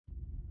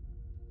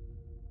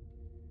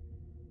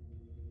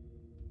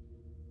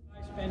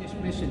Spanish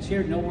missions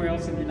here, nowhere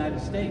else in the United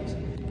States,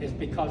 is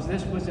because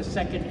this was the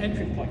second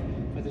entry point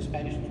for the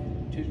Spanish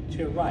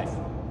to arrive.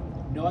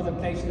 No other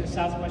place in the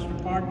southwestern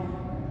part,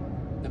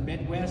 the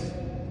Midwest,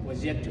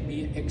 was yet to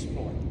be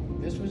explored.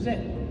 This was it.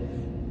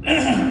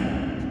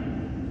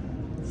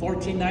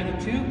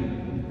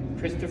 1492,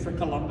 Christopher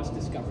Columbus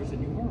discovers the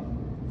New World.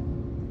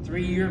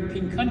 3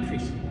 European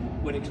countries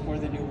would explore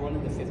the New World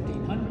in the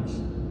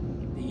 1500s.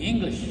 The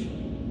English,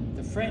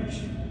 the French,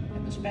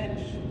 and the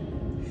Spanish.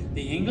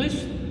 The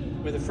English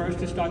were the first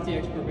to start the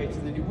exploration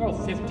of the New World.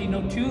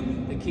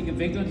 1502, the King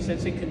of England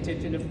sends a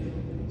contingent of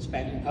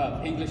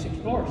English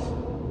explorers.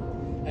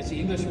 As the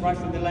English arrived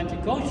from the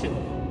Atlantic Ocean,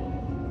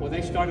 well,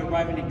 they started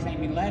arriving and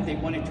claiming land. They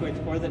wanted to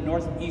explore the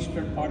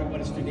northeastern part of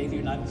what is today the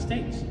United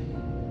States.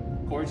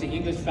 Of course, the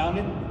English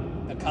founded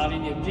the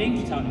colony of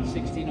Jamestown in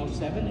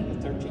 1607 and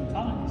the 13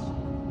 colonies.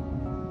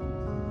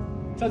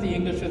 So the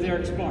English are there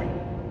exploring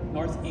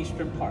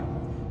northeastern part.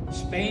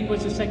 Spain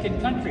was the second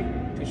country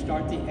to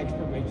start the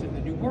exploration of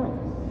the New World.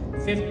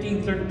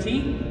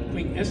 1513,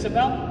 Queen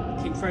Isabel,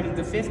 King Frederick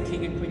V,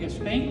 King and Queen of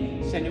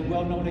Spain, sent a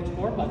well-known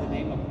explorer by the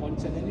name of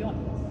Ponce de Leon.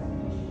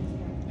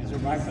 As they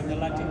arrived from the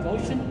Atlantic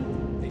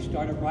Ocean, they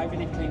started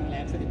arriving and claiming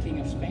land for the King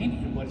of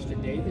Spain in what is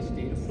today the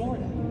state of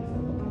Florida.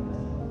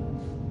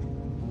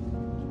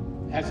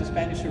 As the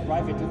Spanish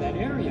arrived into that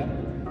area,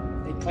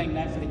 they claimed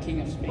land for the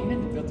King of Spain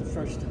and they built the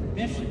first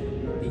mission,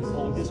 the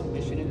oldest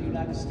mission in the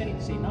United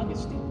States, St.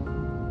 Augustine.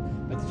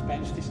 But the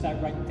Spanish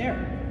decide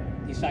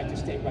to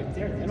stay right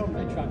there. They don't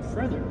venture out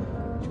further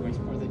to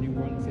explore the New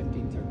World in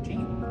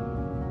 1513.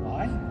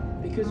 Why?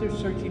 Because they're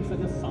searching for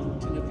the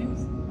fountain of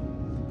youth.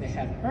 They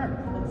had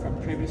heard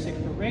from previous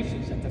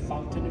explorations that the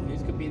fountain of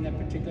youth could be in that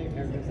particular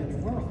area of the New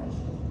World.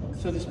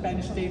 So the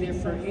Spanish stayed there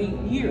for 8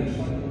 years,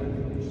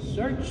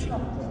 searching for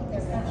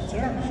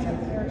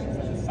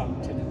the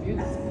fountain of youth.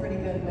 That's a pretty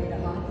good way to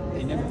hunt.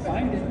 They never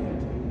find it.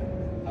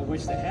 I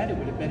wish they had. It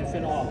would have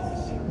benefited all of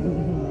us.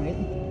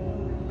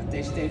 But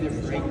they stayed there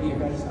for 8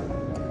 years.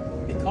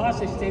 Because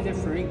they stayed there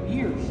for 8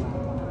 years,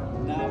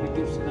 now it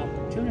gives an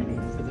opportunity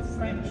for the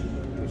French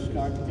to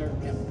start their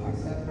empire.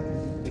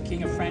 The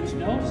King of France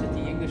knows that the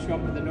English are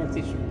up in the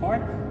northeastern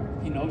part.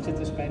 He knows that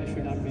the Spanish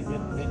are not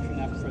venturing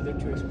out further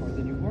to explore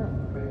the New World.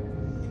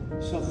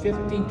 So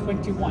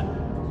 1521,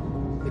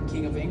 the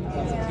King of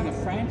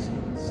France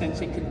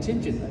sends a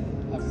contingent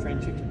of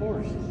French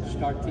explorers to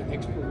start the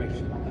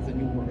exploration of the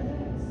New World.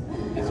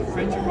 As the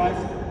French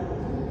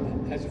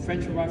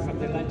arrived from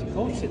the Atlantic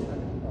Ocean,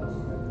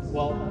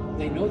 well,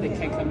 they know they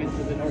can't come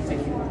into the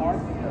northeastern part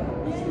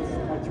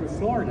or through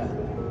Florida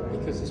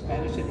because the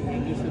Spanish and the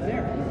English are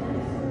there.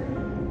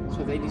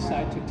 So they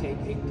decide to take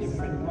a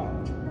different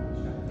route.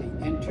 They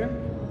enter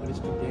what is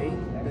today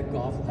the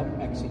Gulf of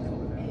Mexico.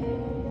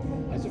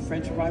 As the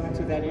French arrive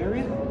into that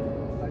area,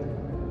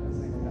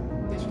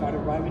 they start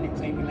arriving and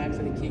claiming land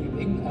for the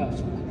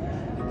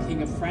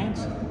King of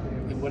France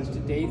in what is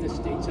today the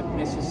states of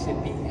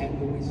Mississippi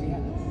and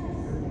Louisiana.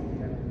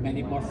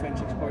 Many more French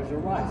explorers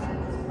arrive,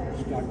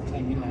 start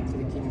claiming land for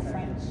the King of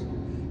France.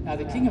 Now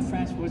the King of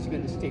France wasn't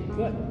going to stay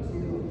put.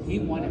 He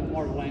wanted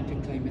more land to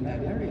claim in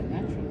that area,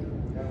 naturally.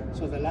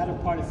 So the latter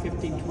part of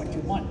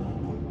 1521,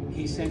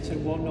 he sends a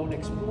well-known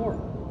explorer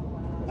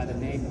by the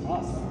name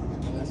of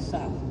La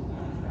Salle.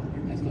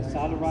 As La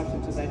Salle arrives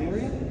into that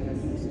area,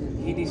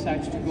 he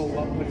decides to go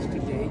up what is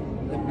today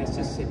the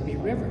Mississippi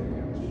River.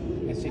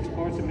 As he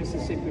explores the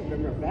Mississippi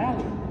River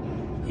Valley,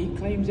 he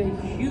claims a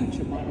huge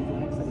amount of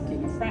land for the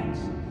King of France.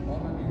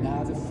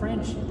 Now the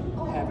French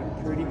have a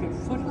pretty good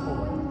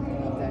foothold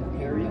of that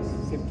area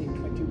in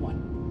 1521,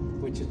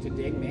 which is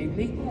today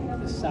mainly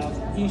the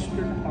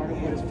southeastern part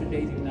of what is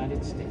today the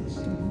United States.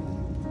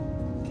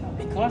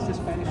 Because the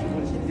Spanish are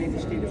what is today the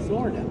state of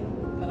Florida,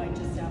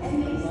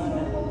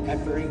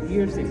 after 8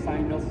 years they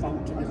find no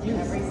fountain of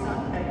youth.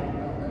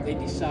 They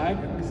decide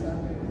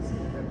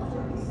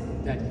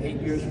that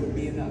 8 years would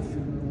be enough.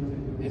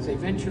 As they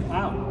venture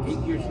out,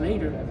 8 years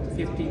later,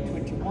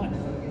 1521,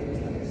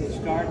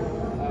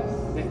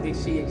 they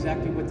see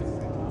exactly what the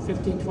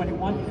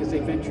 1521, as they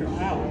venture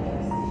out,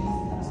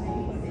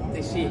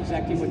 they see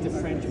exactly what the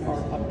French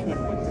are up to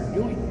and what they're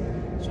doing.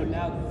 So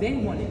now they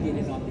want to get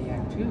in on the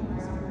act too.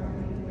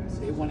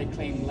 They want to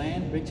claim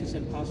land, riches,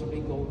 and possibly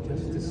gold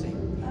just the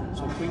same.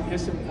 So Queen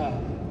Isabel,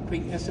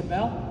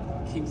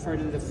 King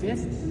Ferdinand V,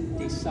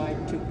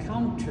 decide to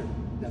counter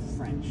the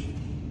French.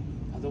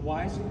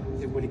 Otherwise,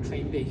 they would have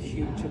claimed a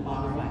huge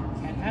amount of land.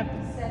 Can't happen.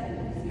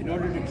 In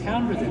order to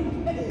counter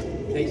them,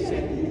 they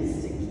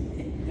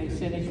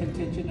sent a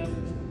contingent of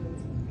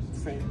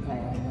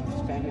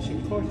Spanish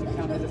explorers to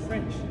counter the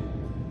French.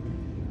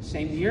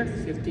 Same year,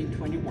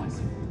 1521.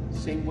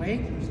 Same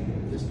way,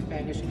 the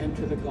Spanish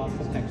enter the Gulf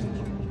of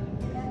Mexico.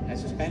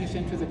 As the Spanish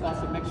enter the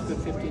Gulf of Mexico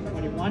in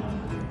 1521,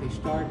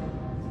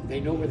 they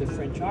know where the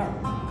French are.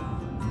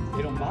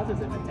 They don't bother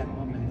them at that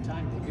moment in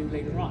time. They do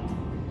later on,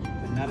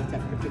 but not at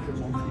that particular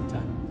moment in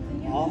time.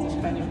 All the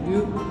Spanish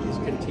do is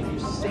continue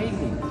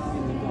sailing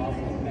in the Gulf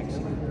of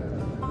Mexico.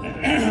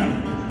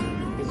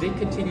 As they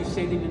continue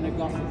sailing in the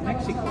Gulf of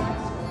Mexico,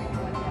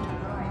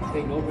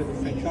 They know where the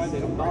French are. They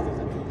don't bother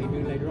them. They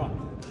do later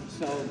on.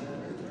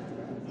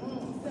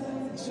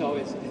 So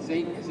as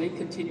they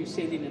continue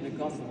sailing in the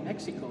Gulf of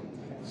Mexico,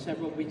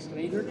 several weeks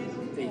later,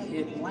 they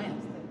hit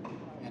land.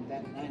 And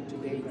that land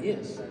today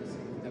is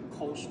the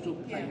coastal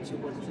plains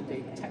of what is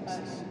today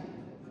Texas.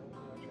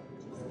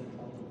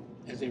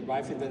 As they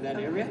arrive into that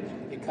area,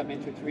 they come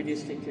into 3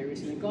 distinct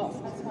areas in the Gulf.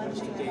 What's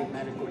today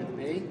Matagorda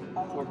Bay,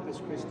 Corpus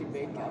Christi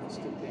Bay,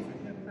 Galveston Bay.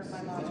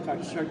 They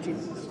start searching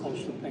the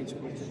coastal plains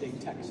of what is today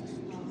Texas.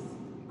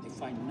 They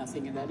find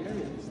nothing in that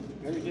area.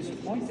 Very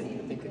disappointed,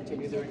 but they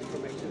continue their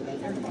exploration in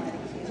that area.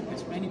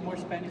 As many more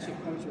Spanish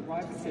explorers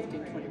arrived in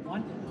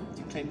 1521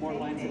 to claim more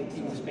land for the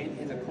King of Spain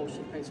in the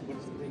coastal plains of what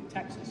is today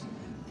Texas.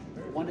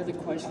 One of the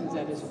questions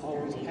that is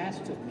always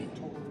asked of me,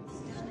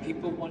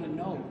 people want to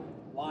know,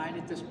 why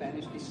did the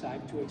Spanish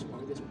decide to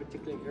explore this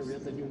particular area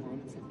of the New World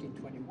in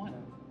 1521,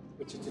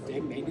 which is today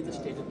mainly the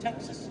state of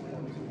Texas?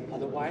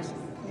 Otherwise,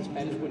 the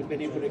Spanish would have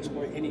been able to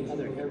explore any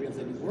other area of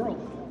the New World.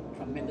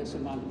 Tremendous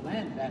amount of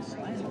land, vast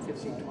land in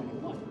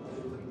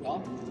 1521.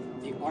 Well,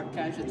 the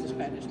archives that the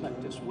Spanish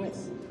left us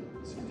with,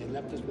 and they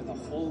left us with a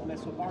whole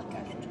mess of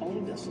archives,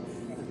 told us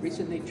the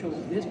reason they chose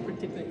this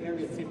particular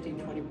area of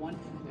 1521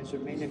 as their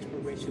main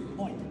exploration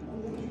point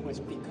was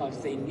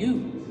because they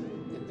knew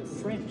that the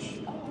French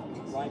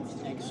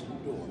right next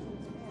door.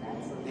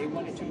 They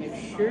wanted to make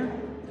sure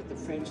that the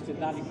French did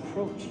not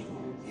encroach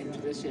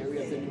into this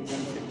area of the New World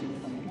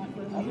in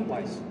 1521.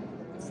 Otherwise,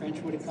 the French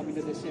would have come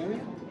into this area,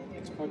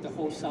 explored the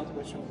whole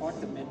southwestern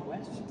part, the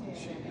Midwest,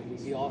 and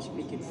we'd be all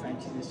speaking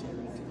French in this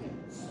area today.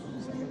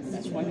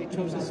 That's why they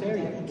chose this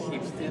area. It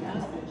keeps them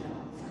out.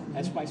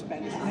 That's why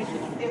Spanish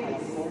missions from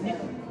California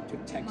to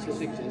Texas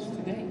exist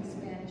today.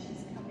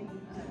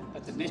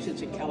 But the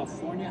missions in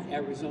California,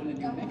 Arizona, and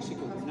New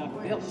Mexico were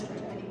not built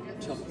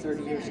until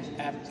 30 years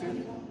after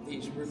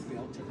these were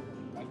built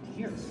right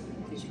here.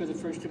 These were the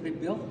first to be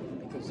built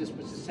because this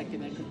was the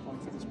second entry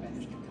point for the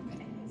Spanish to come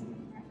in.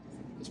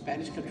 The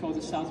Spanish controlled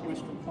the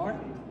southwestern part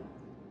and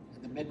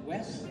the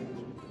Midwest.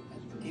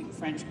 The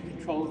French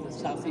controlled the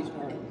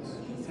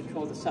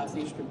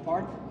southeastern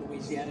part,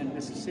 Louisiana and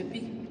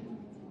Mississippi,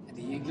 and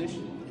the English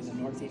in the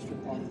northeastern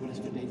part of what is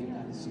today the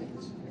United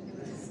States.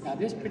 Now,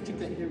 this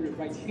particular area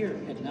right here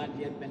had not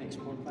yet been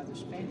explored by the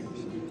Spaniards,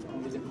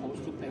 only the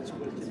coastal plains of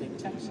what is today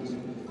Texas.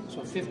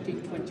 So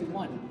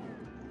 1521,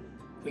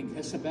 Queen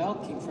Isabel,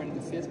 King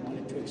Ferdinand V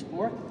wanted to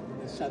explore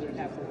the southern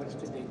half of what is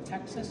today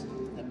Texas,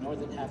 the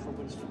northern half of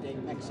what is today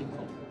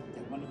Mexico.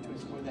 They wanted to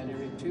explore that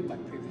area too by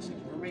previous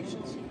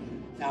explorations.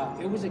 Now,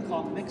 it wasn't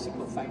called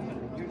Mexico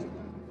 500 years ago.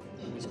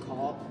 It was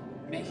called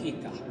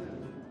Mexica.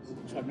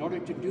 So in order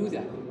to do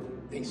that,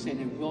 they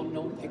sent a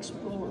well-known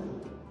explorer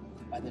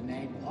by the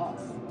name of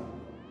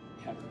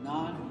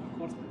Hernan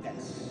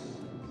Cortés.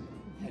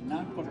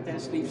 Hernan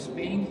Cortés leaves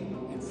Spain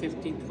in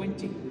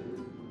 1520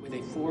 with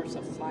a force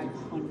of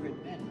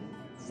 500 men,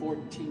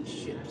 14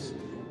 ships,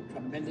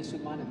 tremendous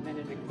amount of men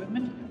and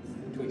equipment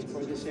to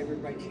explore this area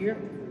right here,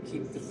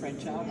 keep the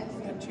French out,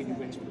 and continue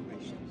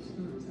exploration.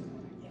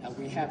 Now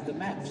we have the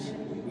maps,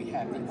 we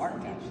have the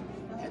archives.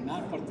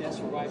 Hernan Cortés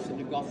arrives in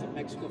the Gulf of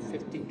Mexico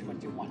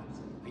 1521.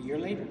 A year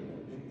later,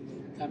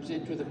 comes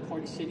into the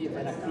port city of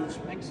Veracruz,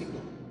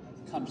 Mexico,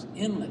 comes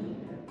inland.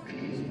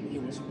 He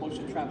was supposed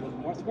to travel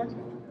northward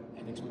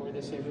and explore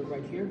this area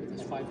right here with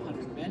his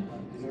 500 men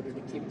in order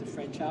to keep the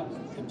French out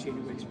and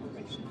continue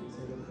exploration.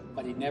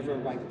 But he never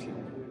arrived here.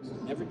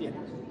 Never did,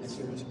 as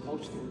he was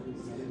supposed to.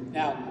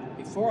 Now,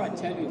 before I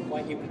tell you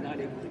why he was not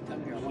able to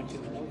come here, I want you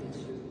to know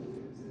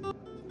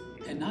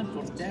this. Hernan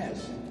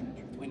Cortés,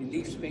 when he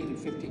leaves Spain in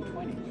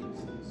 1520,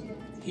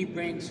 he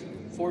brings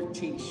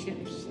 14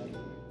 ships and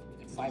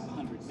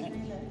 500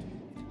 men.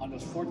 On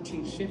those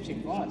 14 ships he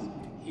brought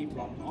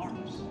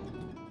arms,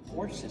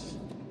 horses,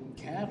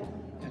 cattle,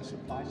 and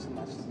supplies to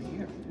last them a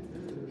year.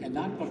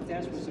 Hernan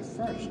Cortés was the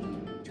first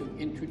to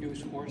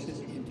introduce horses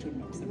into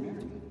North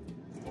America.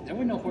 There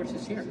were no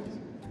horses here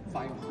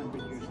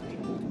 500 years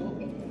later.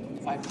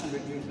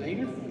 500 years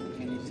later,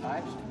 many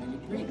types, many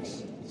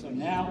breeds. So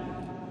now,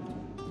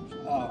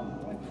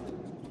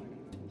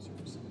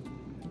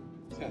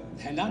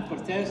 Hernan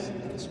Cortés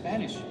and the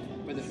Spanish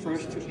were the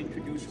first to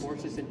introduce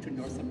horses into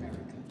North America.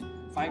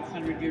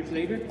 500 years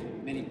later,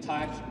 many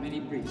types, many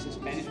breeds. The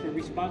Spanish were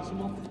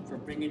responsible for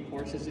bringing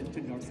horses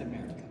into North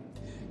America.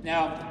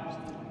 Now,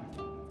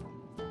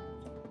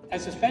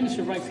 as the Spanish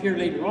arrive here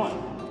later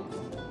on,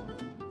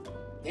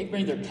 they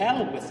bring their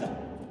cattle with them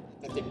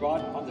that they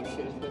brought on their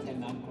ships with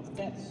Hernan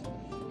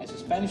Cortés. As the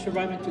Spanish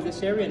arrive into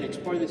this area and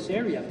explore this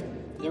area,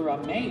 they're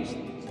amazed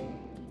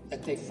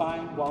that they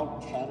find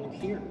wild cattle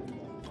here.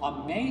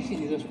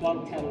 Amazingly, there's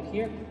wild cattle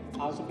here,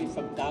 possibly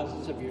from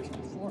thousands of years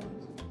before.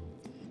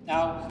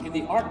 Now, in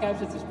the archives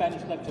that the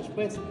Spanish left us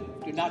with,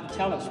 do not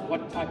tell us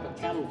what type of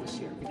cattle was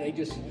here. They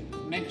just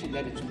mention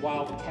that it's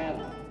wild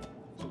cattle.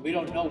 So we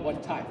don't know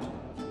what type.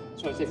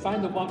 So as they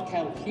find the wild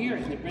cattle here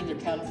and they bring their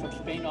cattle from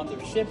Spain on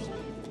their ships,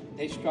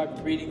 they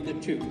start breeding the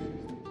two.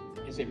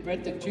 As they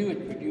bred the two,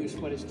 it produced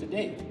what is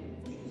today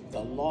the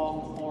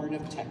Longhorn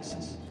of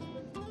Texas.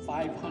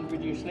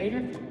 500 years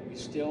later, we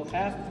still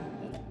have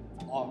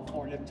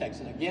Horn of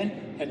Texas.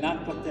 Again,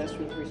 Hernan Cortez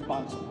was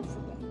responsible for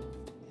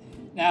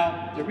that.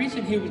 Now, the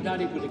reason he was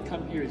not able to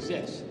come here is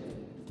this.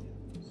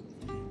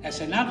 As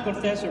Hernan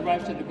Cortez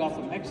arrives in the Gulf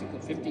of Mexico,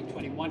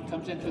 1521,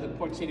 comes into the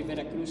port city of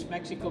Veracruz,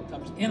 Mexico,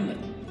 comes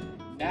inland.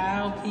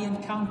 Now he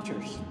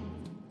encounters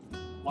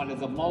one of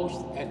the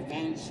most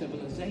advanced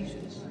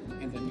civilizations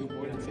in the New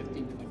World in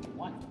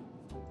 1521,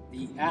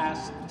 the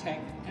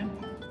Aztec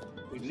Empire,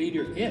 whose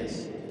leader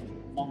is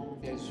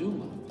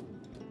Montezuma.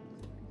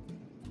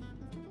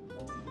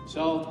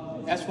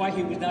 So that's why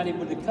he was not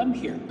able to come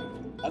here.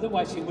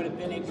 Otherwise, he would have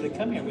been able to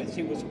come here, as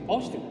he was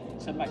supposed to,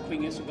 sent by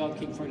Queen Isabel,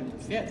 King Ferdinand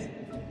V.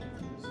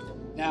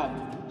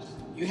 Now,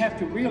 you have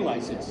to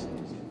realize this,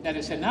 that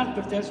as Hernan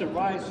Cortez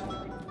arrives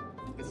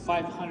with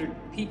 500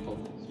 people,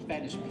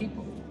 Spanish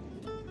people,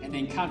 and they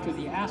encounter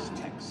the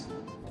Aztecs.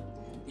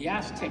 The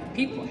Aztec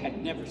people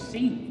had never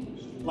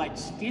seen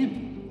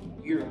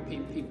light-skinned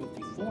European people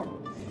before.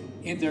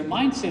 In their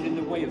mindset, in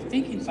their way of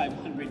thinking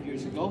 500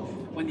 years ago,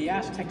 when the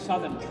Aztecs saw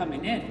them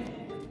coming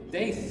in,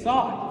 they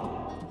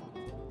thought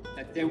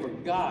that they were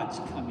gods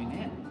coming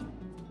in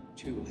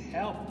to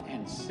help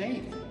and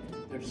save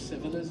their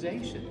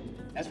civilization.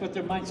 That's what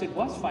their mindset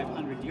was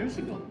 500 years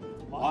ago.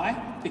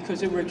 Why? Because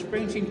they were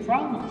experiencing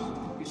problems.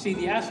 You see,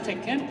 the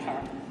Aztec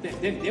Empire,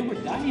 they were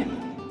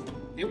dying.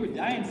 They were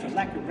dying for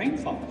lack of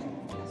rainfall.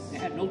 They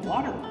had no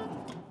water.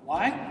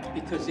 Why?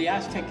 Because the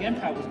Aztec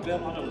Empire was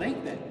built on a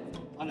lake bed,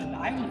 on an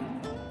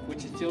island,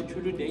 which is still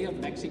true today of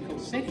Mexico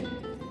City.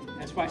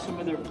 That's why some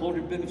of their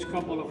older buildings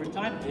crumble over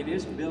time. It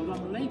is built on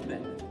a lake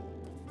bed.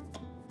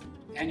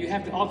 And you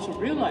have to also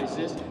realize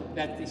this,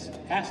 that these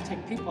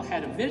Aztec people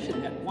had a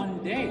vision that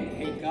one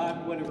day a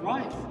god would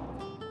arrive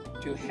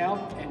to help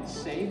and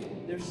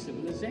save their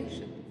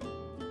civilization.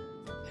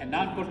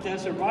 Hernan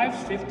Cortez arrives,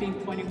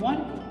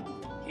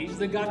 1521. He's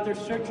the god they're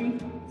searching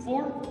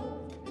for,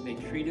 and they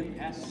treat him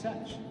as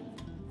such.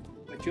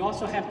 But you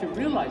also have to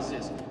realize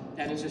this,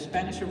 that as the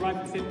Spanish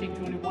arrived in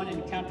 1521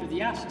 and encountered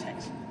the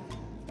Aztecs,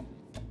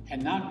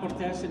 Hernan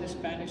Cortez and the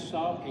Spanish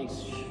saw a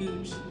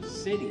huge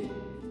city,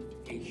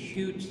 a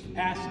huge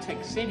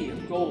Aztec city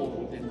of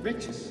gold and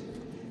riches,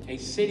 a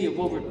city of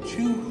over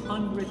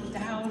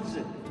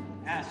 200,000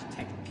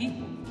 Aztec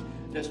people.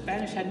 The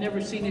Spanish had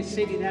never seen a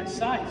city that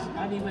size,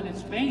 not even in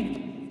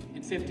Spain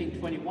in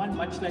 1521,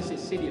 much less a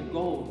city of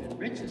gold and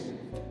riches.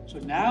 So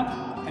now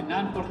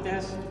Hernan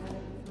Cortez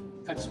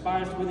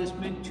conspires with his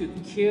men to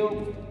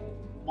kill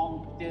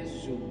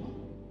Montezuma.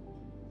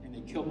 And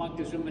they kill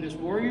Montezuma and his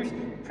warriors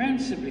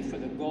principally for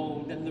the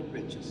gold and the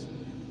riches.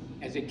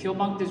 As they kill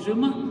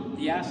Montezuma,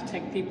 the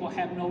Aztec people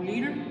have no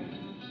leader.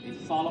 They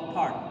fall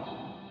apart.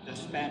 The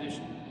Spanish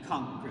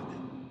conquer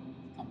them,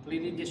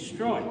 completely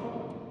destroy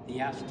the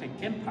Aztec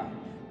Empire.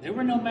 They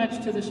were no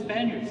match to the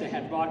Spaniards. They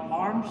had brought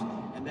arms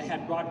and they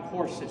had brought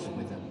horses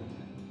with them.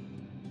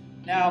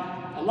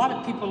 Now, a lot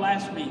of people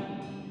ask me,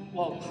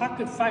 well, how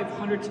could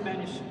 500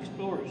 Spanish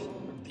explorers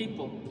or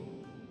people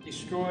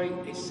destroy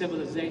a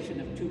civilization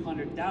of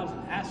 200,000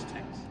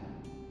 Aztecs?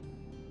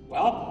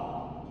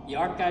 Well, the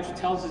archives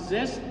tells us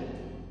this,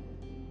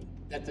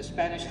 that the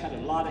Spanish had a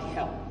lot of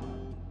help.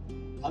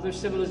 Other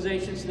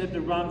civilizations lived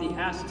around the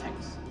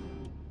Aztecs.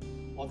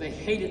 Well, they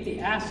hated the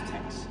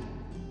Aztecs.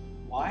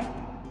 Why?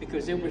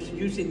 Because they were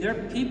using their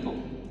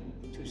people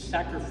to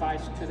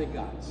sacrifice to the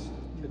gods,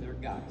 to their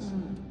gods.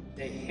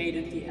 They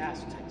hated the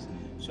Aztecs.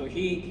 So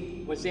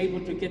he was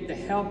able to get the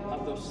help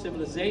of those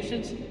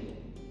civilizations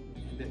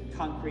and the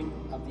conquering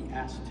of the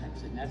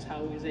Aztecs. And that's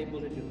how he was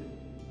able to do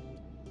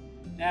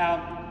it.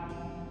 Now,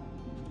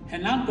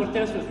 Hernan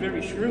Cortez was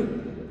very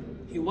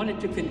shrewd. He wanted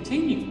to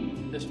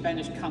continue the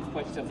Spanish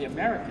conquest of the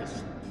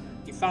Americas.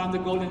 He found the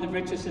gold and the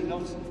riches in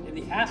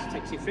the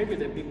Aztecs. He figured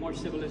there'd be more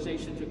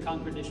civilizations to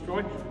conquer and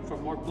destroy for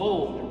more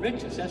gold and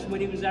riches. That's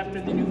what he was after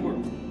in the New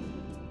World.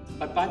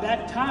 But by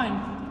that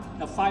time,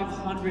 the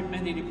 500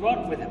 men that he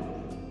brought with him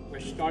were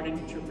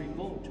starting to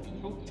revolt, to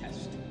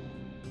protest.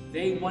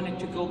 They wanted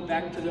to go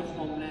back to their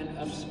homeland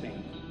of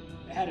Spain.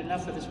 They had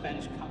enough of the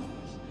Spanish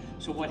conquest.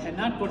 So what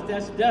Hernan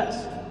Cortez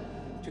does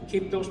to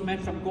keep those men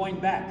from going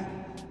back,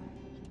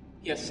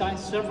 he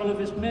assigns several of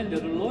his men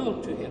that are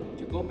loyal to him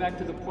to go back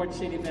to the port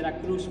city of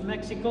Veracruz,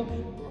 Mexico,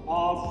 where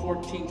all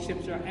 14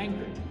 ships are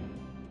anchored.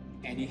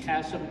 And he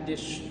has them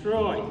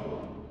destroy,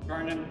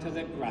 burn them to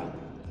the ground,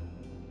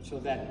 so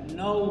that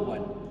no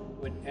one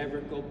would ever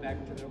go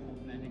back to their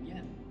homeland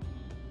again.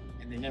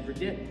 And they never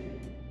did.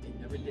 They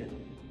never did.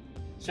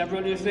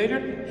 Several years later,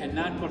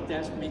 Hernan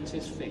Cortez meets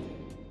his fate.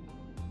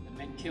 The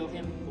men kill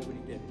him for what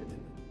he did to them.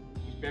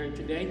 He's buried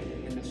today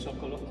in the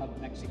Zócalo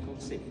of Mexico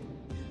City.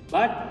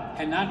 But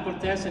Hernan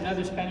Cortez and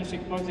other Spanish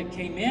explorers that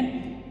came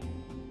in,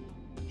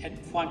 had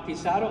Juan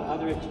Pizarro,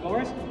 other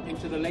explorers,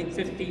 into the late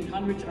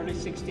 1500s, early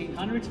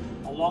 1600s,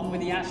 along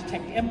with the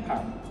Aztec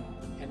Empire.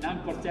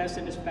 Hernan Cortez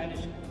and the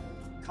Spanish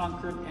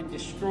conquered and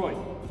destroyed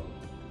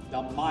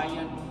the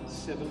Mayan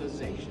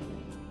civilization,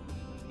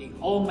 the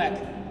Olmec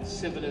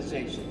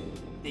civilization,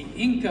 the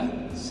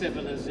Inca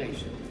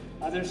civilization,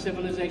 other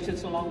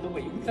civilizations along the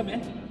way. You can come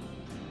in.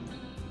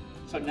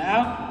 So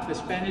now the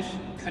Spanish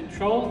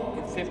control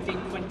in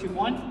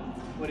 1521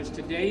 what is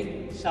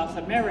today South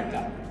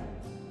America,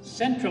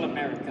 Central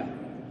America,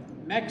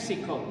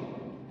 Mexico,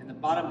 and the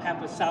bottom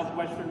half of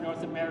southwestern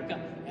North America,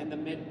 and the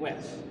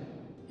Midwest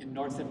in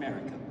North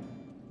America.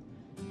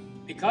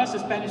 Because the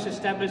Spanish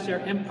established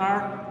their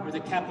empire were the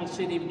capital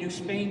city of New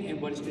Spain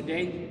in what is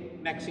today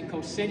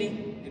Mexico City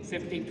in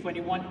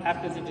 1521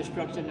 after the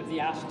destruction of the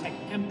Aztec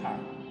Empire.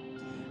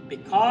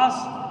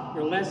 Because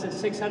we're less than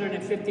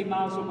 650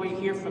 miles away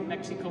here from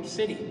Mexico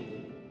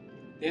City,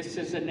 this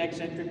is the next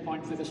entry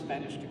point for the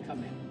Spanish to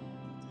come in.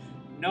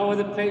 No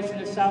other place in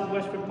the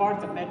southwestern part,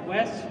 the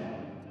Midwest,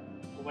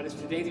 or what is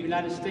today the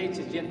United States,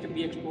 is yet to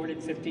be explored in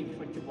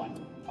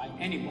 1521 by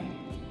anyone.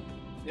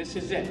 This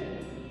is it.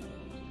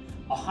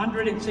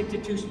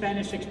 162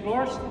 Spanish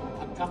explorers,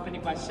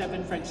 accompanied by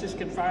 7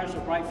 Franciscan friars,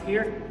 arrived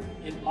here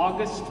in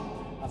August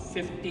of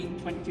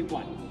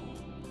 1521.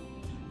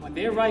 When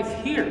they arrive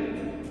here,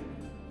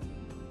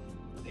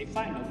 they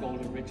find no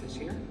gold or riches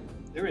here.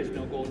 There is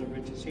no gold or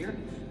riches here.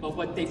 But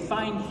what they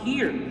find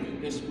here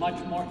is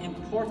much more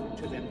important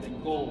to them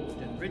than gold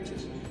and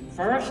riches.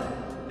 First,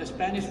 the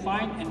Spanish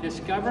find and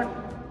discover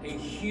a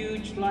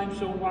huge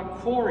limestone rock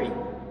quarry,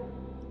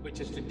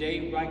 which is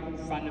today right in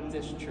front of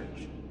this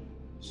church.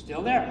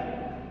 Still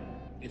there.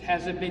 It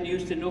hasn't been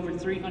used in over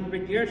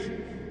 300 years,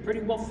 pretty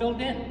well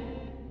filled in.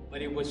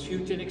 But it was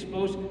huge and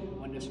exposed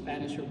when the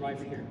Spanish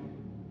arrived here.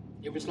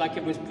 It was like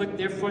it was put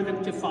there for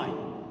them to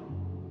find.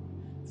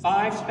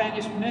 5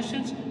 Spanish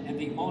missions and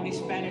the only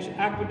Spanish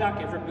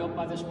aqueduct ever built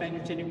by the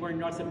Spaniards anywhere in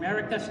North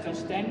America, still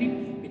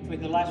standing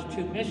between the last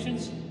 2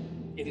 missions.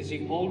 It is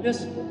the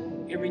oldest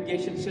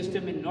irrigation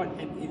system in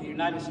the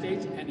United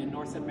States and in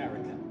North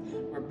America.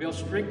 We're built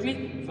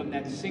strictly from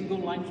that single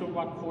limestone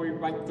rock quarry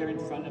right there in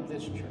front of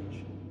this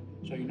church.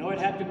 So you know it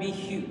had to be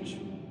huge.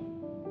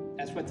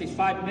 That's what these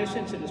 5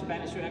 missions in the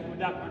Spanish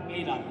aqueduct are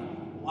made on,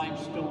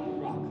 limestone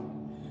rock.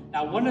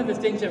 Now, one of the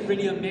things that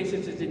really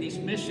amazes us in these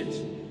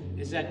missions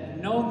is that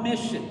no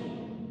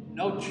mission,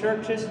 no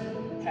churches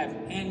have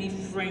any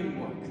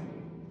framework.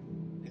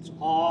 It's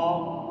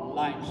all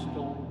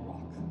limestone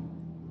rock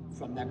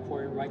from that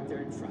quarry right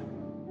there in front.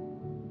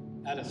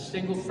 Not a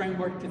single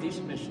framework to these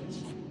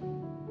missions.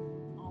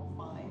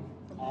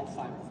 All 5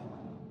 of them.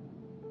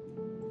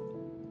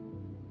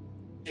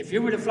 If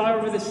you were to fly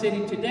over the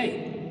city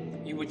today,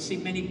 you would see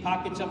many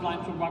pockets of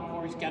limestone rock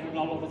quarries scattered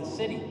all over the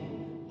city.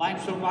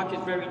 Limestone rock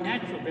is very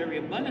natural, very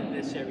abundant in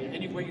this area.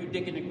 Anywhere you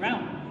dig in the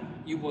ground,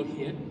 you will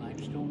hit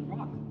limestone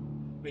rock.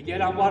 We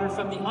get our water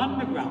from the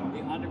underground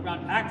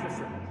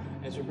aquifer.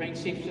 As the rain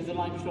seeps to the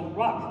limestone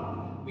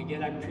rock, we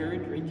get our pure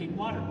drinking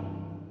water.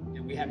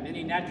 And we have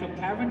many natural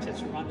caverns that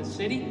surround the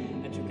city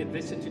that you can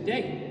visit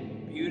today.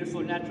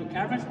 Beautiful natural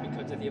caverns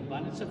because of the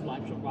abundance of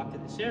limestone rock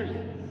in this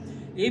area.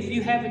 If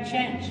you have a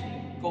chance,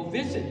 go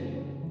visit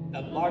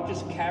the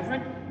largest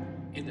cavern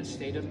in the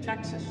state of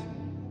Texas.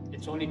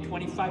 It's only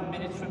 25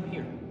 minutes from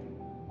here.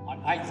 On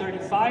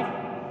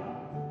I-35,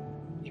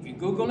 if you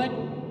Google it,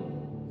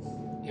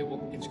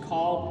 it's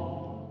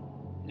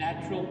called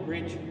Natural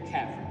Bridge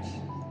Caverns.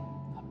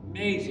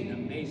 Amazing,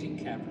 amazing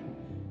cavern.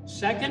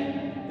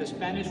 Second, the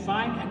Spanish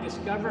find and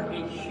discover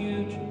a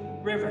huge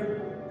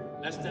river,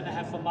 less than a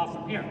half a mile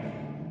from here.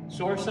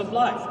 Source of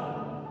life.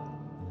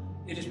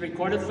 It is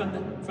recorded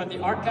from the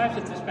archives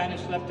that the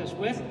Spanish left us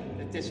with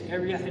that this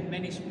area had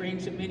many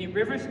springs and many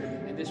rivers,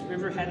 and this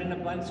river had an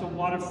abundance of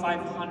water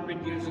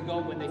 500 years ago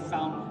when they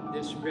found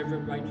this river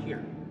right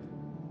here.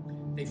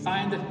 They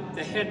find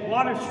the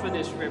headwaters for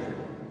this river,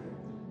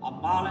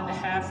 1.5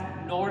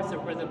 miles north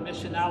of where the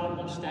Mission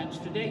Alamo stands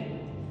today.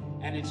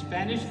 And in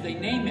Spanish, they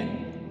name it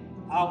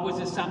Aguas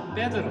de San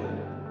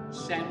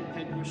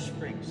Pedro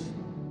Springs.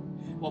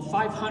 Well,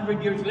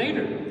 500 years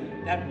later,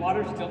 that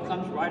water still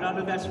comes right out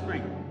of that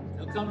spring.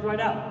 Still comes right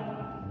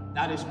out.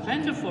 Not as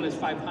plentiful as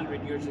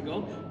 500 years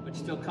ago, but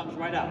still comes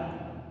right out.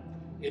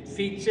 It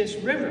feeds this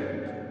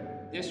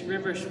river. This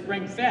river,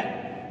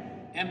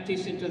 spring-fed,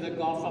 empties into the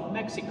Gulf of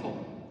Mexico.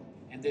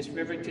 And this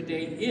river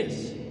today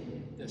is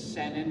the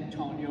San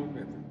Antonio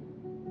River.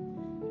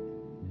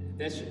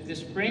 This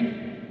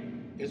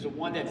spring is the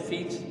one that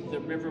feeds the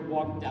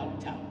Riverwalk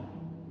downtown.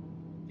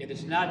 It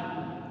is not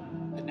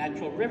a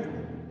natural river.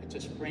 It's a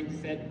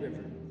spring-fed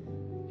river.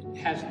 It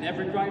has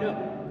never dried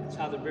up. That's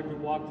how the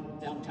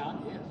Riverwalk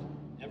downtown is.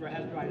 Never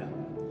has dried up.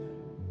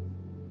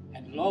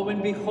 And lo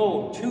and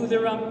behold, to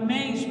their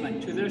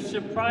amazement, to their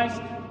surprise,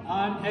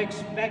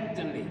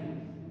 unexpectedly,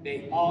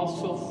 they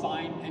also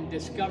find and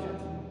discover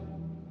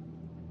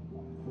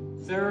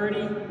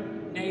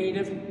 30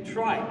 native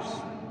tribes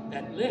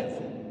that live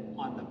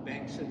on the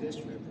banks of this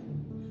river.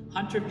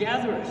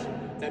 Hunter-gatherers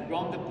that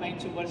roamed the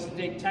plains of what is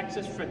today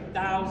Texas for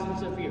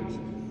thousands of years.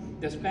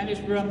 The Spanish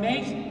were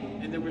amazed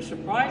and they were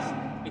surprised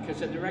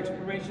because of their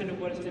exploration of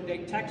what is today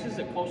Texas,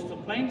 the coastal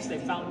plains, they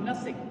found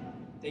nothing.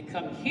 They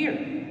come here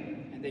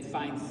and they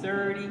find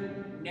 30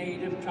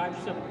 native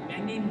tribes of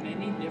many,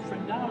 many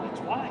different dialects.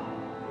 Why?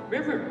 The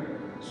river,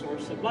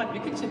 source of life.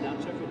 You can sit down,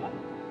 sir, if you like.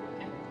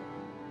 Okay.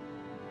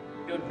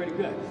 You're doing pretty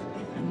good.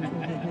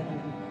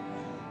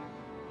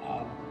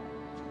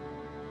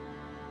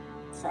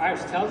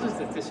 Friars tells us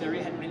that this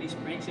area had many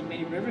springs and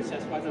many rivers.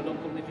 That's why the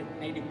local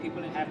native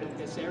people inhabited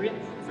this area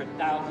for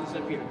thousands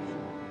of years.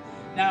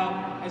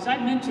 Now, as I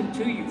mentioned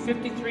to you,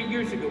 53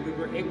 years ago, we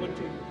were able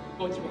to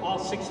go through all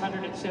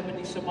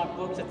 670 some odd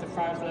books that the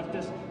Friars left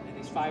us in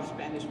these 5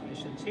 Spanish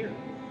missions here.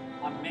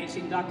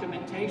 Amazing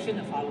documentation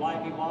of how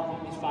life evolved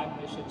in these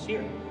 5 missions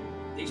here.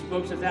 These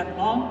books are that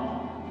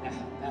long,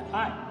 that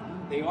high.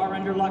 They are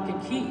under lock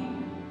and key.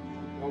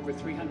 They're over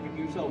 300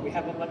 years old. We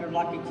have them under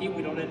lock and key.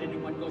 We don't let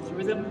anyone go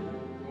through them.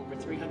 They're over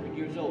 300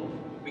 years old.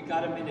 We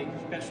got them in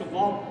a special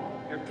vault,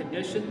 air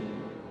conditioned,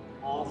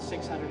 all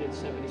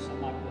 670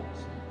 some odd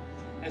books.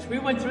 As we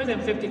went through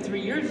them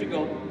 53 years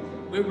ago,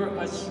 we were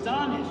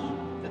astonished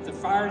that the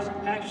Friars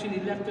actually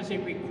left us a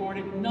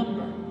recorded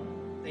number.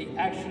 They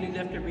actually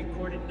left a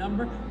recorded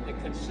number that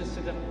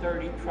consisted of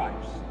 30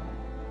 tribes.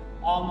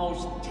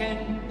 Almost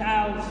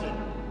 10,000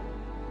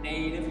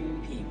 native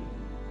people.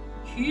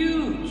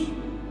 Huge,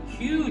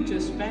 huge,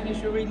 as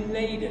Spanish are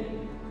related.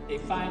 They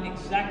find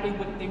exactly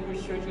what they were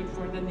searching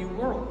for in the New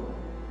World.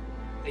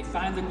 They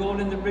find the gold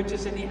and the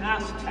riches in the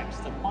Aztecs,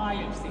 the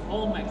Mayans, the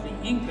Olmecs,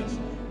 the Incas.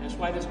 That's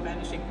why the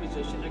Spanish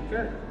Inquisition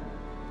occurred.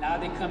 Now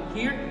they come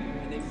here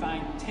and they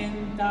find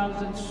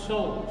 10,000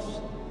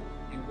 souls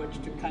in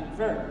which to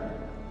convert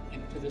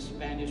into the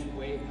Spanish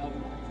way of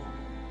life.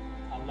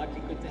 How lucky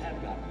could they have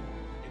gotten?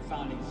 They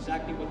found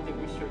exactly what they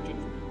were searching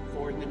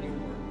for in the New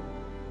World.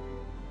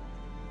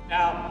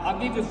 Now, I'll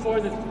give you 4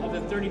 of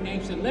the 30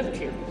 names that lived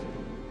here.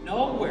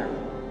 Nowhere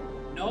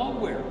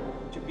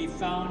to be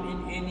found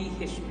in any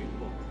history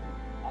book.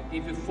 I'll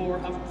give you 4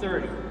 of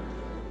 30.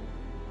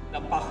 The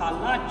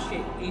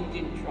Pajalache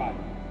Indian tribe,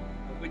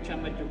 of which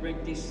I'm a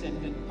direct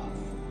descendant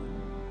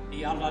of.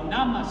 The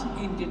Alanamas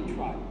Indian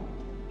tribe,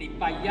 the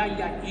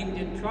Payaya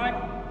Indian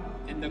tribe,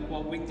 and the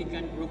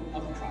Coahuiltecan group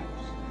of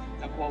tribes.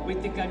 The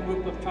Coahuiltecan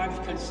group of tribes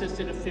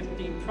consisted of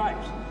 15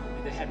 tribes.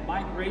 They had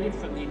migrated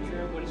from the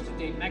interior of what is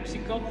today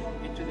Mexico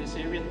into this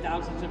area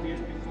thousands of years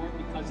before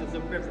because of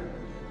the river.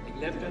 They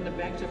lived on the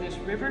banks of this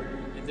river,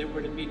 and they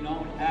were to be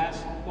known as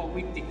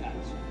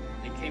Coahuiltecans.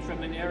 They came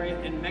from an area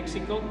in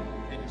Mexico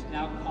that is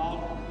now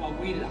called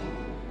Coahuila.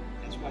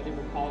 That's why they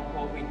were called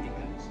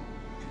Coahuiltecans.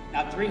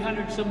 Now,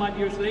 300 some odd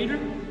years later,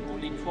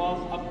 only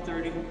 12 of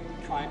 30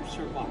 tribes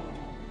survived.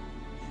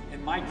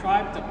 In my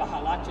tribe, the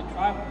Pajalache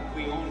tribe,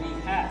 we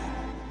only have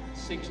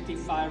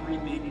 65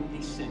 remaining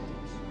descendants.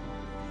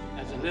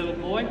 As a little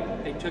boy,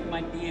 they took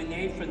my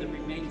DNA from the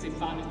remains they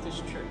found at this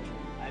church.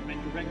 I'm a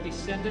direct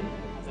descendant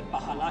of the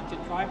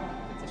Pajalache tribe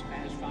that the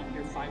Spanish found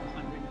here 500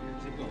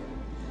 years ago.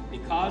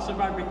 Because of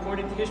our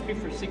recorded history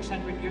for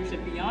 600 years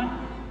and beyond,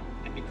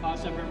 and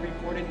because of our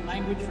recorded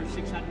language for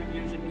 600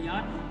 years and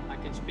beyond, I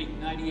can speak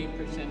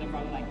 98% of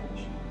our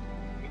language.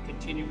 We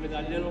continue with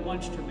our little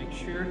ones to make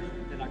sure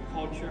that our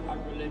culture, our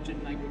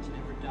religion, language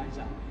never dies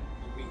out.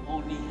 But we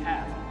only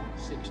have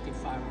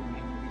 65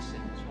 remaining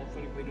descendants.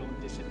 Hopefully we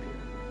don't disappear.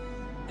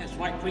 That's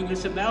why Queen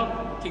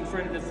Isabel, King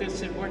Ferdinand V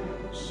said,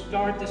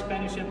 started the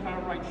Spanish Empire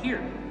right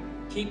here.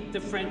 Keep the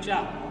French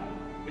out,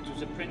 which was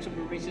the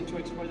principal reason to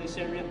explore this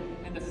area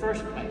in the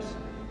first place.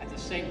 At the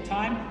same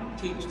time,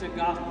 teach the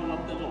gospel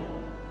of the Lord.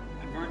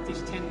 Convert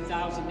these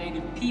 10,000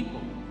 native people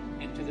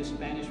into the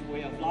Spanish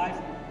way of life,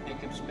 make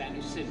them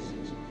Spanish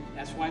citizens.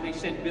 That's why they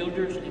sent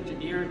builders,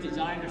 engineers,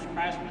 designers,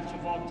 craftsmen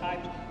of all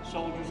types,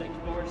 soldiers,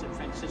 explorers, and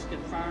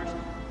Franciscan friars.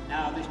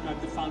 Now they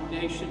start the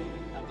foundation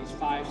of these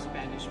 5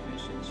 Spanish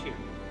missions here.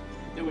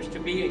 There was to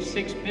be a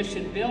 6th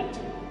mission built,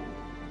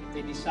 but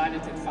they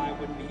decided that 5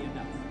 would be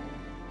enough.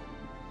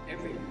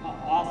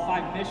 All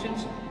 5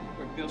 missions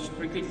were built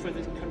strictly for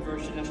the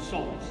conversion of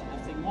souls,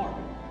 nothing more.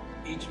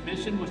 Each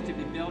mission was to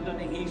be built on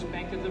the east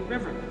bank of the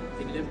river.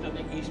 They lived on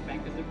the east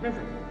bank of the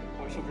river. Of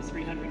course, over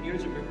 300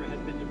 years, the river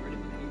had been diverted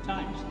many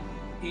times.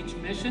 Each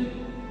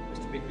mission was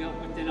to be built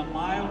within 1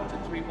 mile to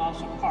 3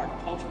 miles apart,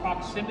 close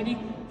proximity,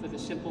 for the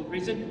simple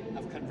reason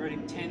of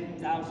converting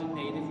 10,000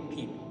 native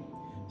people.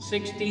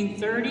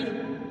 1630,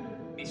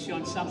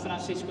 Misión San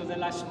Francisco de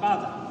la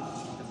Espada,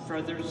 the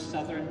further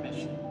southern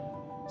mission.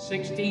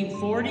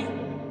 1640,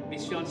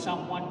 Misión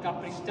San Juan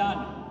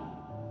Capistrano.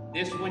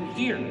 This one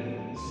here,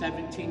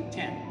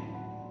 1710,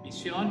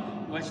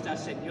 Misión Nuestra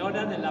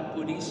Señora de la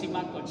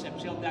Purísima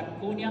Concepción de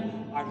Acuña,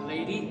 Our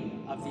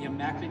Lady of the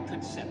Immaculate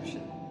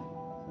Conception.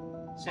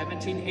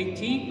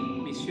 1718,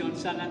 Misión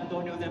San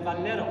Antonio de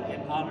Valero,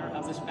 in honor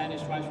of the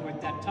Spanish friars who were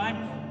at that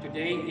time.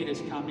 Today it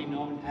is commonly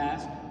known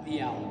as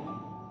the Alamo.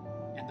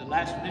 And the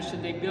last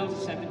mission they built,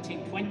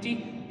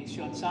 1720,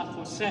 Misión San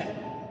José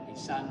y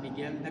San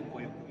Miguel de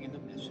Cuello in the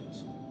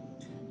missions.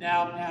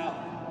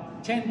 Now,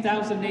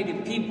 10,000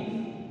 native people,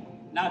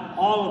 not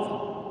all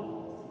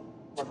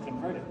of them were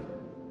converted,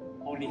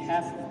 only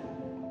half of them.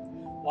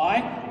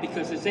 Why?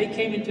 Because as they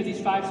came into these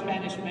 5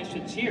 Spanish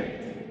missions here,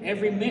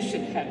 every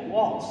mission had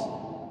walls.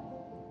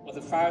 Well,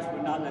 the friars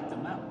would not let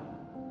them out,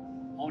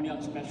 only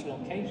on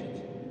special occasions.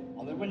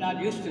 Well, they were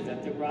not used to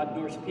that. They were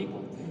outdoors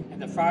people.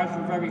 And the friars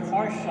were very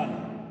harsh on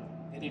them.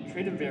 They didn't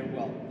treat them very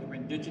well. They were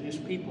indigenous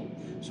people.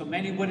 So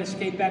many would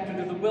escape back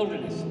into the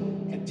wilderness,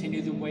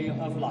 continue the way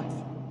of life.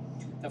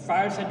 The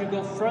friars had to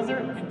go further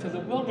into the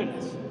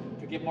wilderness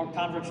to get more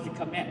converts to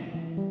come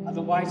in.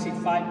 Otherwise, the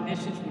 5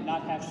 missions would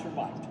not have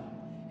survived.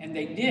 And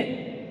they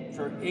did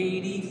for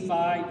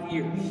 85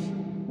 years,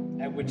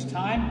 at which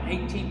time,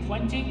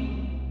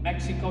 1820,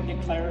 Mexico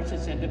declares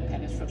its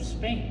independence from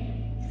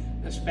Spain.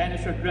 The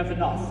Spanish are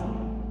driven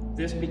off.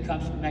 This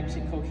becomes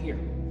Mexico here.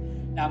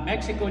 Now,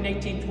 Mexico in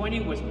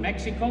 1820 was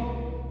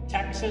Mexico,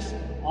 Texas,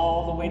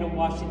 all the way to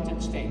Washington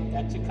State.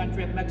 That's the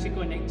country of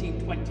Mexico in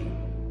 1820.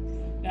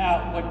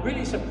 Now, what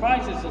really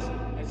surprises us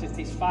is that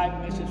these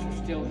 5 missions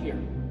are still here.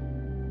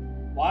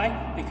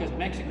 Why? Because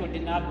Mexico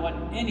did not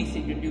want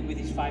anything to do with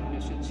these 5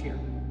 missions here.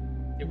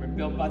 They were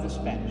built by the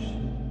Spanish.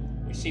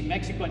 We see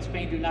Mexico and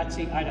Spain do not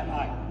see eye to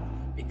eye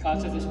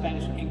because of the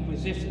Spanish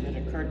Inquisition that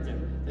occurred there,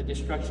 the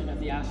destruction of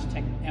the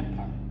Aztec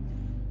Empire.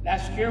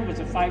 Last year was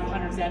the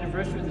 500th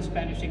anniversary of the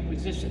Spanish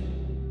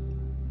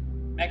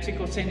Inquisition.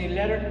 Mexico sent a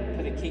letter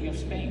to the King of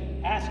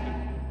Spain asking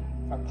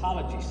for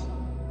apologies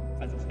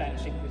for the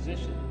Spanish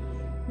Inquisition.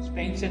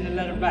 Spain sent a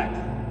letter back.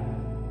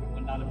 We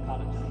will not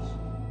apologize.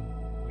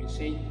 We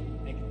see,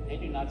 they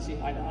do not see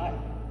eye to eye.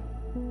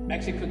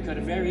 Mexico could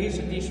have very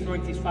easily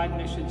destroyed these 5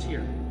 missions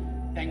here.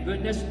 Thank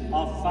goodness,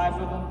 all 5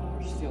 of them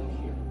are still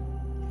here.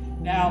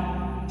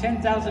 Now,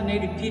 10,000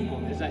 native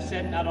people, as I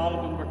said, not all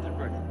of them were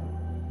converted.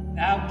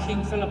 Now,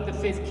 King Philip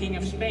V, King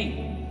of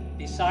Spain,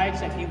 decides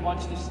that he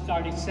wants to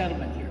start a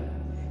settlement here.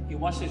 He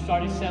wants to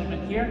start a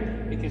settlement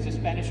here because the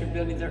Spanish are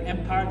building their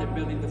empire. They're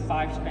building the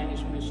 5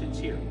 Spanish missions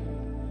here.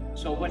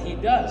 So what he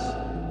does,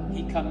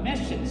 he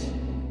commissions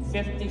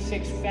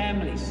 56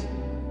 families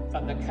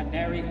from the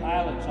Canary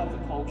Islands on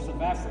the coast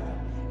of Africa.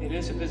 It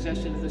is a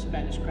possession of the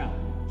Spanish crown.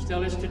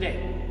 Still is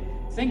today.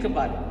 Think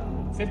about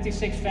it.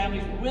 56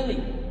 families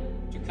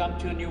willing to come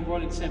to a new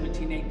world in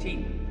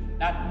 1718,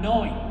 not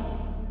knowing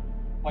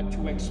what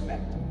to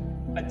expect.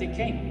 But they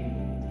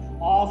came.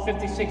 All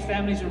 56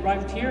 families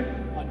arrived here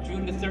on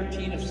June the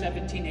 13th of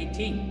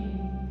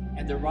 1718,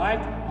 and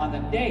arrived on the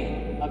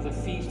day of the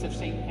feast of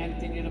St.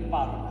 Anthony de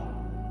Padua.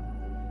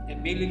 They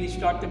immediately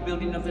start the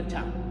building of the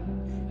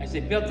town. As they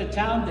built the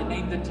town, they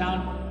named the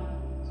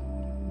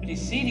town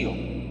Presidio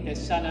de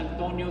San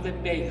Antonio de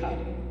Bejar.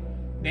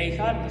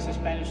 Bejar is a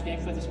Spanish name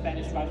for the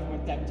Spanish writers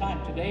at that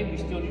time. Today, we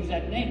still use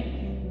that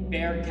name,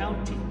 Bexar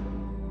County.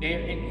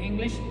 Bexar in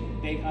English,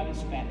 Bejar in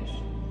Spanish.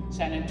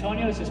 San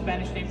Antonio is a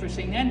Spanish name for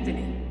St.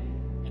 Anthony,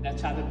 and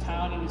that's how the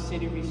town and the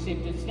city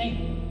received its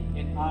name,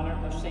 in honor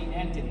of St.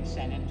 Anthony,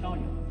 San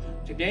Antonio.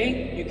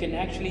 Today, you can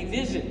actually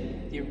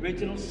visit the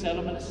original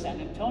settlement of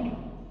San Antonio.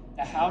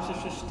 The houses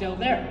are still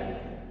there,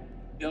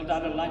 built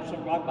out of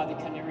limestone rock by the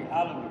Canary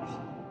Islanders.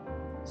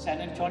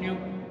 San Antonio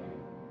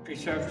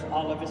preserves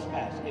all of its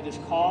past. It is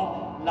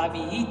called La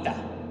Villita,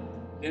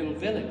 Little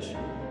Village.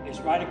 It's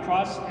right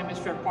across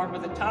Hemisphere Park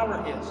where the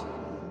tower is.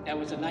 That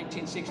was the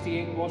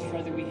 1968 World's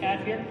Fair that we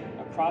had here.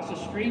 Across the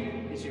street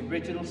is the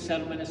original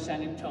settlement of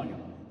San Antonio.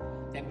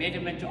 They made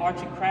them into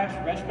arts and crafts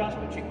restaurants,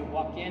 but you could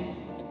walk in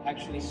and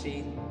actually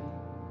see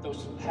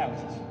those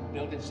houses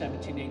built in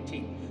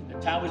 1718. The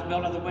town was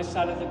built on the west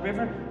side of the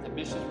river. The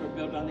missions were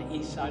built on the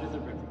east side of the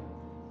river.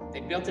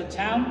 They built a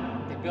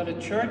town, they built a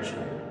church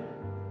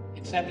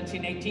in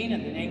 1718,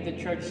 and they named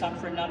the church San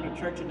Fernando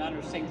Church in honor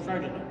of St.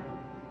 Ferdinand.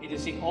 It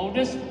is the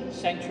oldest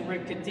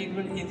sanctuary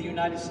cathedral in the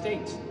United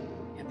States,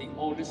 and the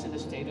oldest in the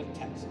state of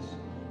Texas.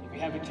 If you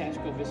have a chance,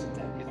 go visit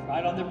that. It's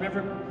right on the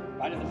river,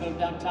 right in the middle of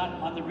downtown,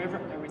 on the river.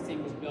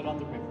 Everything was built on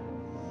the river.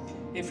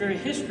 If you're a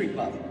history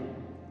buff,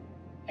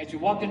 as you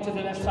walk into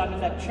the left side of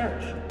that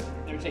church,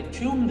 there's a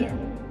tomb there,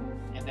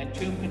 and that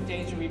tomb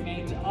contains the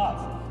remains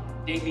of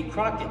Davy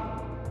Crockett,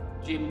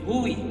 Jim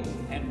Bowie,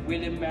 and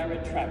William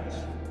Barrett Travis,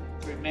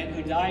 3 men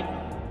who died,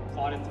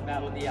 fought at the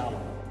Battle of the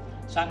Alamo.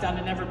 Santa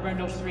Anna never burned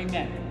those 3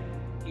 men.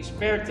 He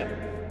spared them.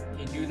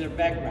 He knew their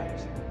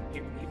backgrounds.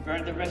 He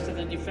burned the rest of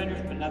the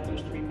defenders, but not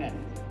those 3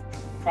 men.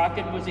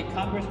 Crockett was a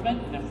congressman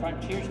and a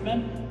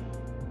frontiersman.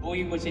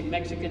 Bowie was a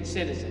Mexican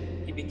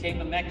citizen. He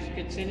became a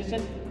Mexican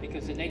citizen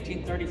because in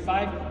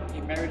 1835,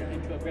 he married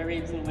into a very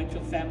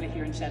influential family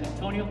here in San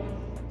Antonio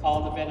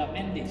called the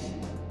Vedamendis.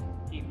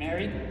 He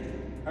married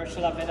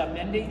Ursula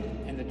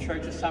Vedamendi in the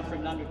Church of San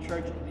Fernando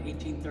Church in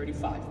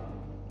 1835.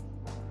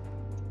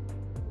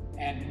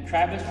 And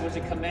Travis was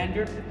a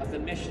commander of the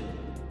mission,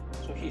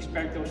 so he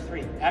spared those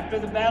 3. After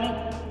the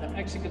battle, the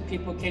Mexican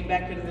people came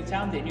back into the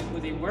town. They knew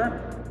who they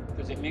were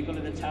because they mingled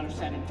in the town of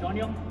San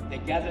Antonio. They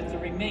gathered the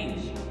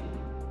remains.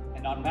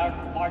 And on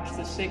March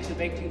the 6th of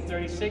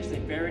 1836, they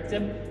buried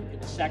them in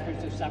the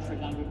sacraments of San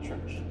Fernando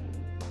Church.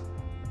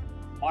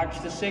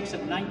 March the 6th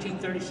of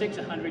 1936,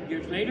 100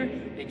 years later,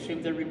 they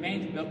exhumed their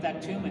remains, built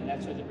that tomb, and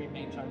that's where the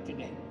remains are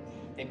today.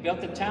 They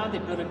built the town, they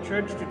built a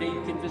church. Today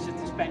you can visit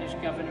the Spanish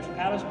governor's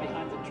palace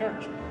behind the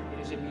church. It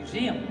is a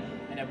museum,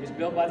 and it was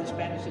built by the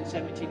Spanish in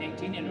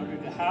 1718 in order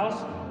to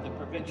house the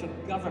provincial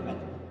government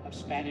of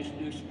Spanish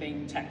New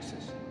Spain,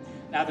 Texas.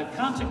 Now the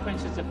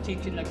consequences of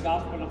teaching the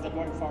gospel of the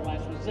Lord in foreign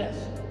lands was this.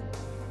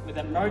 With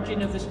the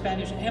merging of the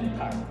Spanish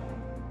Empire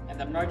and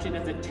the merging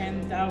of the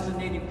 10,000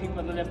 native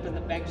people that lived on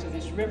the banks of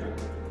this river,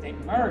 they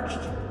merged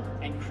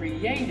and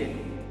created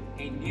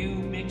a new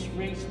mixed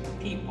race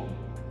people,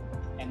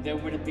 and they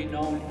were to be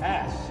known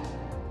as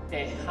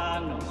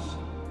Tejanos,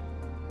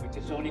 which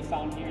is only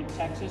found here in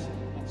Texas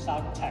and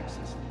South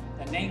Texas.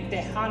 The name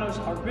Tejanos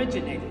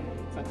originated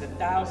from the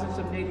thousands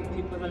of native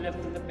people that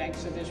lived on the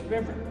banks of this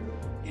river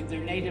in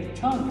their native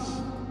tongues.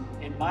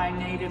 In my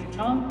native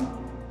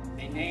tongue,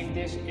 they named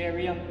this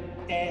area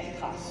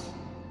Tejas,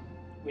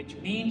 which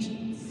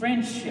means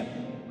friendship.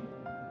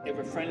 They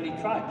were friendly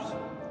tribes.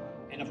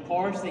 And of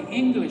course, the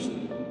English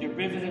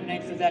derivative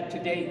name for that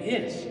today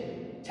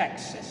is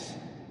Texas.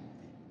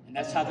 And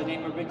that's how the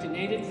name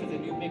originated for the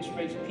new mixed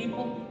race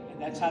people,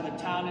 and that's how the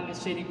town and the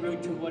city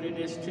grew to what it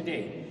is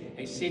today.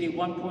 A city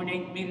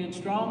 1.8 million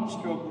strong,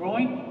 still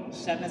growing,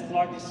 7th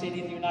largest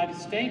city in the United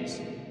States,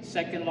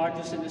 2nd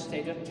largest in the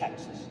state of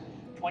Texas.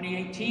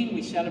 2018,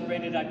 we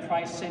celebrated our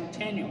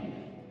tricentennial,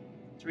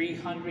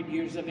 300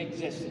 years of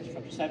existence,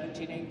 from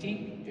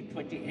 1718 to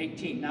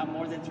 2018, now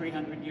more than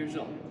 300 years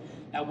old.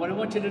 Now, what I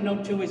want you to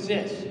know too is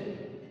this: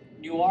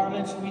 New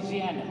Orleans,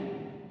 Louisiana,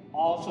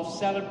 also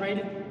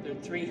celebrated their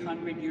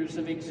 300 years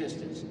of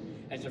existence.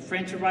 As the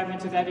French arrived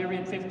into that area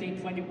in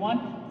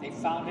 1521, they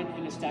founded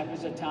and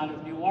established the town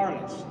of New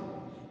Orleans.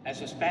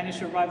 As the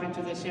Spanish arrived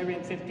into this area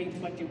in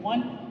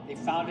 1521, they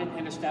founded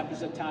and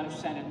established the town of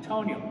San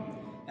Antonio.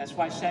 That's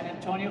why San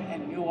Antonio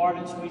and New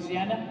Orleans,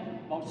 Louisiana,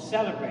 both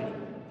celebrated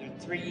their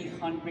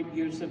 300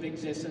 years of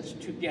existence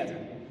together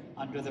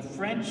under the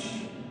French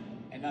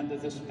and under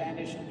the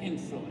Spanish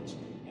influence.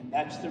 And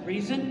that's the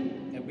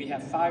reason that we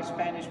have 5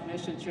 Spanish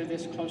missions here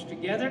this close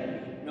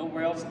together,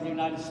 nowhere else in the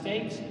United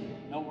States,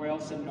 nowhere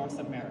else in North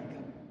America.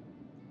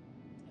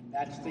 And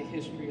that's the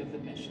history of the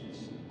missions.